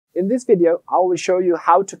In this video, I will show you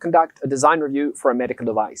how to conduct a design review for a medical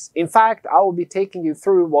device. In fact, I will be taking you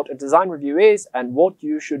through what a design review is and what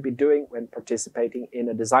you should be doing when participating in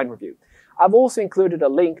a design review. I've also included a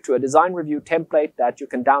link to a design review template that you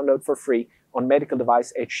can download for free on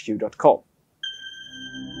medicaldevicehq.com.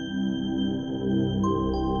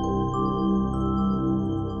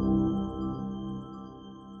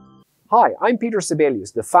 Hi, I'm Peter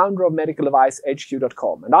Sibelius, the founder of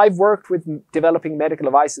medicaldevicehq.com, and I've worked with developing medical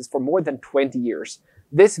devices for more than 20 years.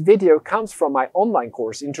 This video comes from my online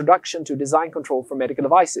course, Introduction to Design Control for Medical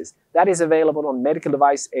Devices, that is available on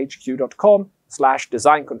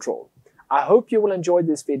medicaldevicehq.com/design control. I hope you will enjoy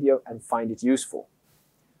this video and find it useful.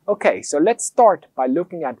 Okay, so let's start by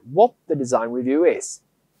looking at what the design review is.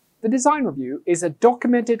 The design review is a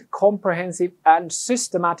documented, comprehensive, and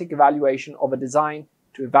systematic evaluation of a design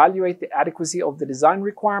to evaluate the adequacy of the design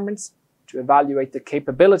requirements, to evaluate the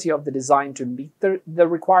capability of the design to meet the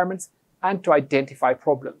requirements, and to identify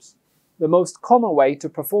problems. The most common way to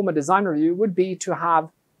perform a design review would be to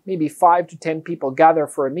have maybe 5 to 10 people gather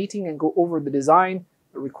for a meeting and go over the design,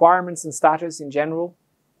 the requirements and status in general.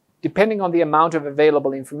 Depending on the amount of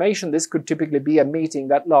available information, this could typically be a meeting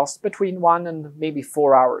that lasts between 1 and maybe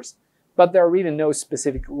 4 hours, but there are really no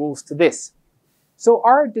specific rules to this. So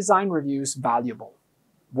are design reviews valuable?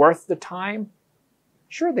 Worth the time?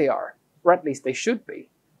 Sure they are, or at least they should be.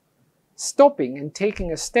 Stopping and taking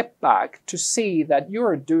a step back to see that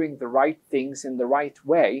you're doing the right things in the right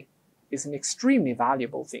way is an extremely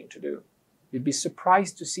valuable thing to do. You'd be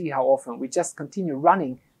surprised to see how often we just continue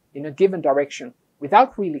running in a given direction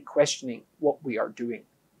without really questioning what we are doing.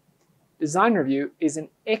 Design review is an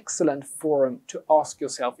excellent forum to ask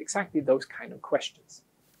yourself exactly those kind of questions.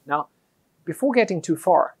 Now, before getting too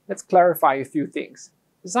far, let's clarify a few things.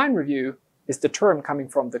 Design review is the term coming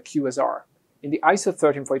from the QSR. In the ISO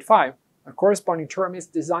 13485, a corresponding term is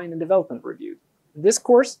design and development review. In this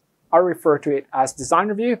course, I refer to it as design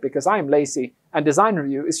review because I am lazy, and design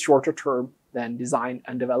review is shorter term than design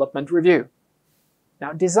and development review.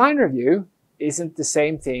 Now, design review isn't the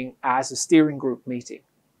same thing as a steering group meeting.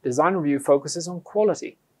 Design review focuses on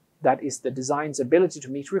quality, that is the design's ability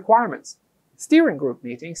to meet requirements. Steering group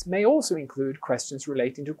meetings may also include questions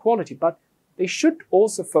relating to quality, but they should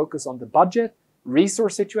also focus on the budget,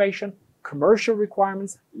 resource situation, commercial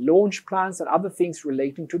requirements, launch plans, and other things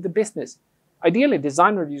relating to the business. Ideally,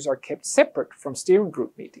 design reviews are kept separate from steering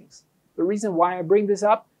group meetings. The reason why I bring this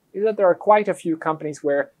up is that there are quite a few companies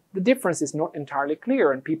where the difference is not entirely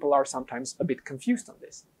clear and people are sometimes a bit confused on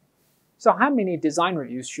this. So how many design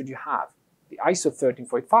reviews should you have? The ISO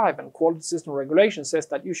 13485 and Quality System Regulation says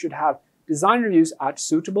that you should have design reviews at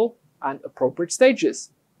suitable and appropriate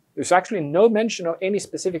stages. There's actually no mention of any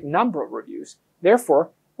specific number of reviews.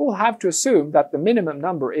 Therefore, we'll have to assume that the minimum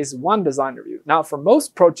number is 1 design review. Now, for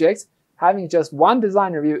most projects, having just 1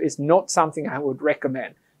 design review is not something I would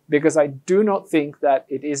recommend, because I do not think that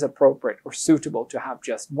it is appropriate or suitable to have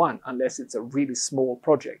just 1 unless it's a really small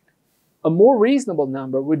project. A more reasonable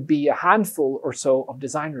number would be a handful or so of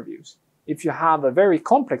design reviews. If you have a very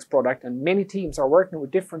complex product and many teams are working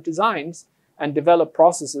with different designs and develop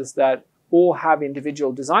processes that all have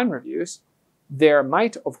individual design reviews, there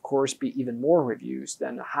might of course be even more reviews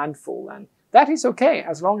than a handful, and that is okay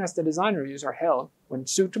as long as the design reviews are held when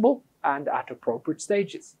suitable and at appropriate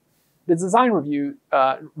stages. The design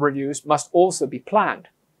reviews must also be planned,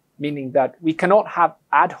 meaning that we cannot have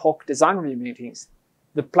ad hoc design review meetings.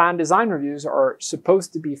 The planned design reviews are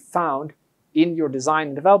supposed to be found in your design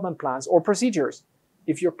and development plans or procedures.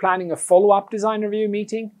 If you're planning a follow-up design review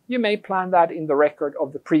meeting, you may plan that in the record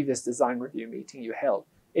of the previous design review meeting you held.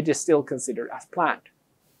 It is still considered as planned.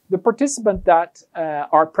 The participants that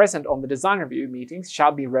are present on the design review meetings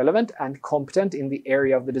shall be relevant and competent in the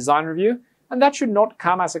area of the design review, and that should not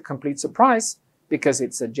come as a complete surprise, because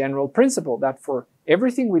it's a general principle that for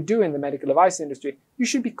everything we do in the medical device industry, you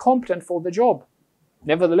should be competent for the job.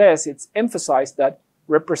 Nevertheless, it's emphasized that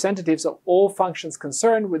representatives of all functions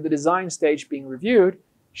concerned with the design stage being reviewed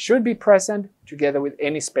should be present together with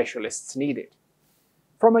any specialists needed.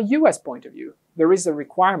 From a US point of view, there is a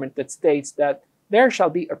requirement that states that there shall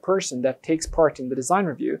be a person that takes part in the design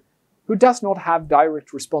review who does not have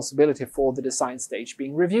direct responsibility for the design stage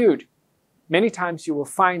being reviewed. Many times you will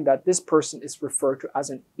find that this person is referred to as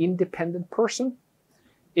an independent person.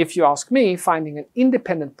 If you ask me, finding an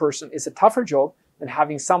independent person is a tougher job than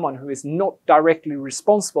having someone who is not directly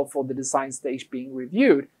responsible for the design stage being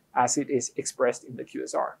reviewed, as it is expressed in the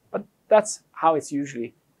QSR. But that's how it's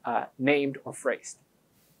usually named or phrased.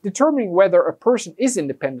 Determining whether a person is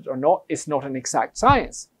independent or not is not an exact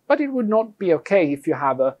science, but it would not be okay if you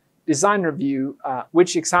have a design review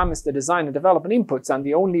which examines the design and development inputs, and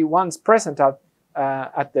the only ones present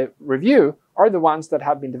at the review are the ones that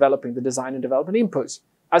have been developing the design and development inputs.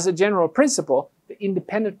 As a general principle, the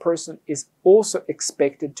independent person is also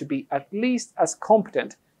expected to be at least as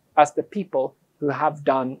competent as the people who have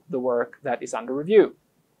done the work that is under review.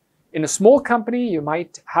 In a small company, you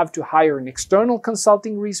might have to hire an external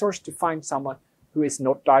consulting resource to find someone who is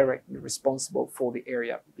not directly responsible for the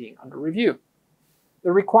area being under review.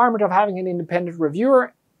 The requirement of having an independent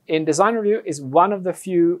reviewer in design review is one of the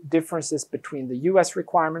few differences between the US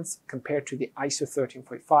requirements compared to the ISO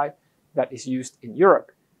 13485 that is used in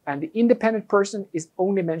Europe. And the independent person is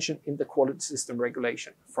only mentioned in the quality system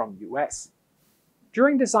regulation from US.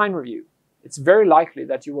 During design review, it's very likely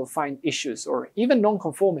that you will find issues or even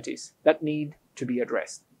nonconformities that need to be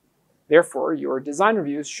addressed. Therefore, your design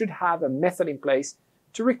reviews should have a method in place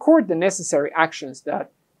to record the necessary actions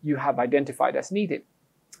that you have identified as needed.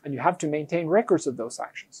 And you have to maintain records of those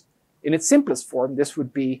actions. In its simplest form, this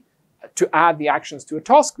would be to add the actions to a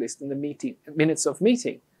task list in the minutes of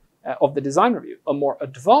meeting of the design review. A more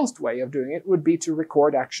advanced way of doing it would be to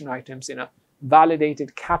record action items in a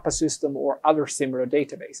validated Kappa system or other similar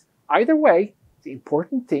database. Either way, the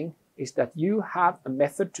important thing is that you have a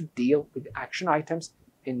method to deal with action items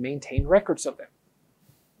and maintain records of them.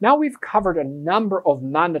 Now we've covered a number of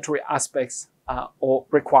mandatory aspects or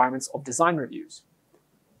requirements of design reviews.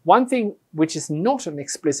 One thing which is not an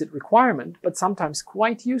explicit requirement, but sometimes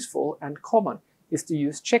quite useful and common, is to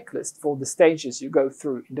use checklists for the stages you go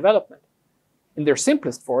through in development. In their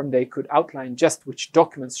simplest form, they could outline just which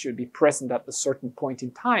documents should be present at a certain point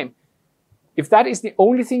in time. If that is the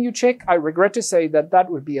only thing you check, I regret to say that that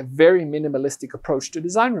would be a very minimalistic approach to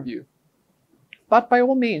design review. But by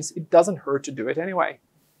all means, it doesn't hurt to do it anyway.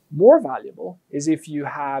 More valuable is if you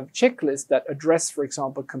have checklists that address, for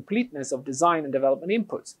example, completeness of design and development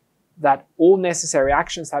inputs, that all necessary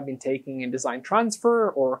actions have been taken in design transfer,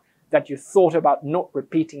 or that you thought about not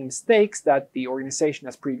repeating mistakes that the organization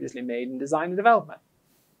has previously made in design and development.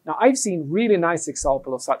 Now, I've seen really nice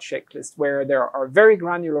examples of such checklists where there are very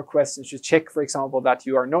granular questions to check, for example, that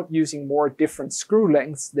you are not using more different screw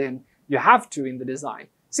lengths than you have to in the design.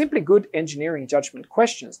 Simply good engineering judgment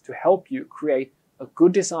questions to help you create a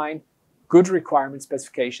good design, good requirement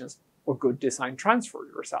specifications, or good design transfer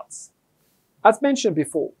results. As mentioned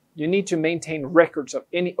before, you need to maintain records of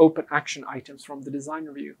any open action items from the design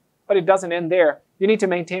review. But it doesn't end there. You need to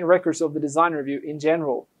maintain records of the design review in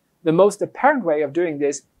general. The most apparent way of doing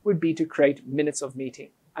this would be to create minutes of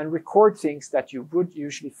meeting and record things that you would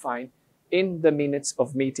usually find in the minutes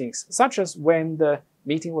of meetings, such as when the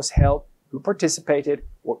meeting was held, who participated,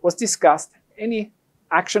 what was discussed, any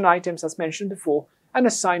action items as mentioned before, and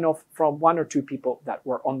a sign-off from one or two people that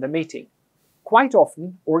were on the meeting. Quite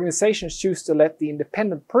often, organizations choose to let the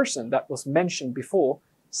independent person that was mentioned before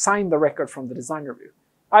sign the record from the design review.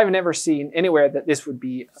 I've never seen anywhere that this would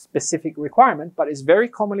be a specific requirement, but it's very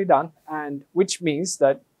commonly done, and which means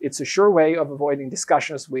that it's a sure way of avoiding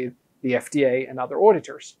discussions with the FDA and other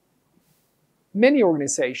auditors. Many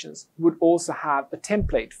organizations would also have a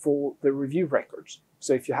template for the review records.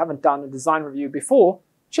 So if you haven't done a design review before,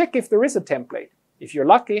 check if there is a template. If you're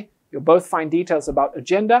lucky, you'll both find details about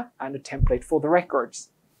agenda and a template for the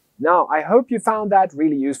records. Now, I hope you found that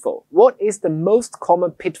really useful. What is the most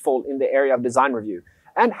common pitfall in the area of design review,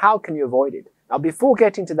 and how can you avoid it? Now, before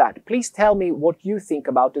getting to that, please tell me what you think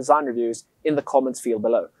about design reviews in the comments field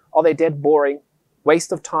below. Are they dead boring,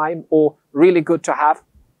 waste of time, or really good to have?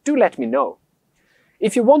 Do let me know.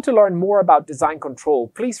 If you want to learn more about design control,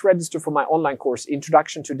 please register for my online course,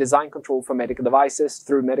 Introduction to Design Control for Medical Devices,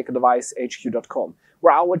 through medicaldevicehq.com,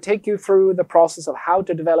 where I will take you through the process of how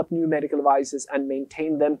to develop new medical devices and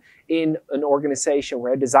maintain them in an organization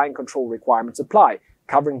where design control requirements apply,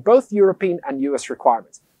 covering both European and US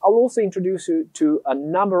requirements. I will also introduce you to a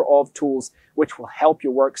number of tools which will help you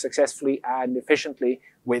work successfully and efficiently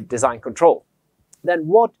with design control. Then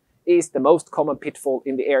what is the most common pitfall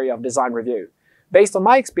in the area of design review? Based on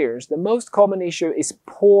my experience, the most common issue is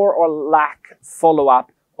poor or lack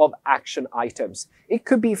follow-up of action items. It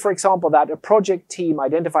could be, for example, that a project team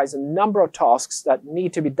identifies a number of tasks that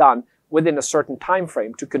need to be done within a certain time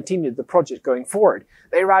frame to continue the project going forward.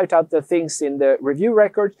 They write out the things in the review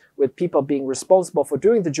record with people being responsible for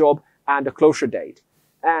doing the job and a closure date.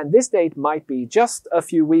 And this date might be just a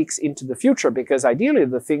few weeks into the future, because ideally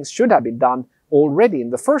the things should have been done already in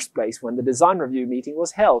the first place when the design review meeting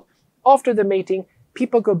was held. After the meeting,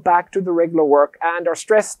 people go back to the regular work and are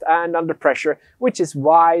stressed and under pressure, which is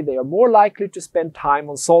why they are more likely to spend time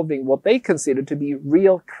on solving what they consider to be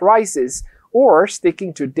real crises or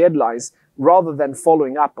sticking to deadlines rather than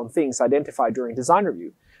following up on things identified during design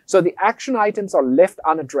review. So the action items are left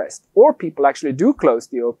unaddressed, or people actually do close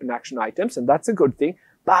the open action items, and that's a good thing,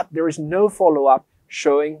 but there is no follow-up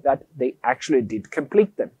showing that they actually did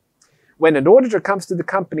complete them. When an auditor comes to the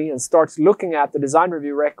company and starts looking at the design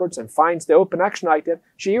review records and finds the open action item,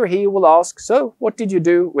 she or he will ask, so what did you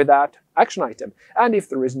do with that action item? And if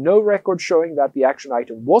there is no record showing that the action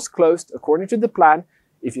item was closed according to the plan,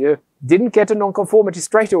 if you didn't get a nonconformity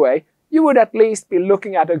straight away, you would at least be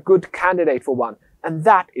looking at a good candidate for one, and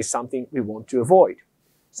that is something we want to avoid.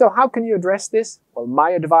 So how can you address this? Well,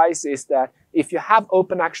 my advice is that if you have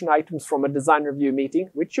open action items from a design review meeting,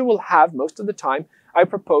 which you will have most of the time, I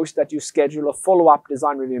propose that you schedule a follow-up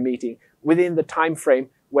design review meeting within the time frame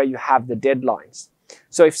where you have the deadlines.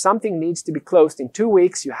 So if something needs to be closed in 2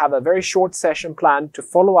 weeks, you have a very short session planned to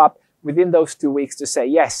follow up within those 2 weeks to say,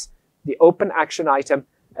 yes, the open action item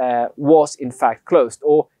was in fact closed.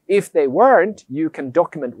 Or if they weren't, you can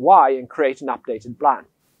document why and create an updated plan.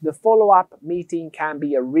 The follow-up meeting can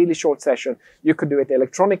be a really short session. You could do it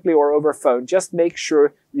electronically or over phone. Just make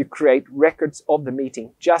sure you create records of the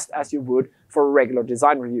meeting, just as you would for a regular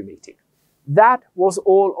design review meeting. That was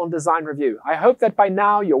all on design review. I hope that by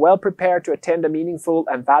now you're well prepared to attend a meaningful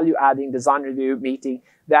and value-adding design review meeting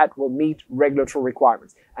that will meet regulatory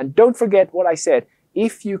requirements. And don't forget what I said.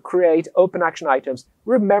 If you create open action items,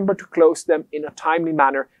 remember to close them in a timely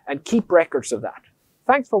manner and keep records of that.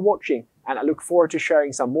 Thanks for watching, and I look forward to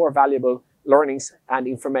sharing some more valuable learnings and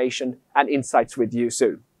information and insights with you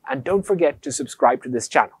soon. And don't forget to subscribe to this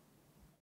channel.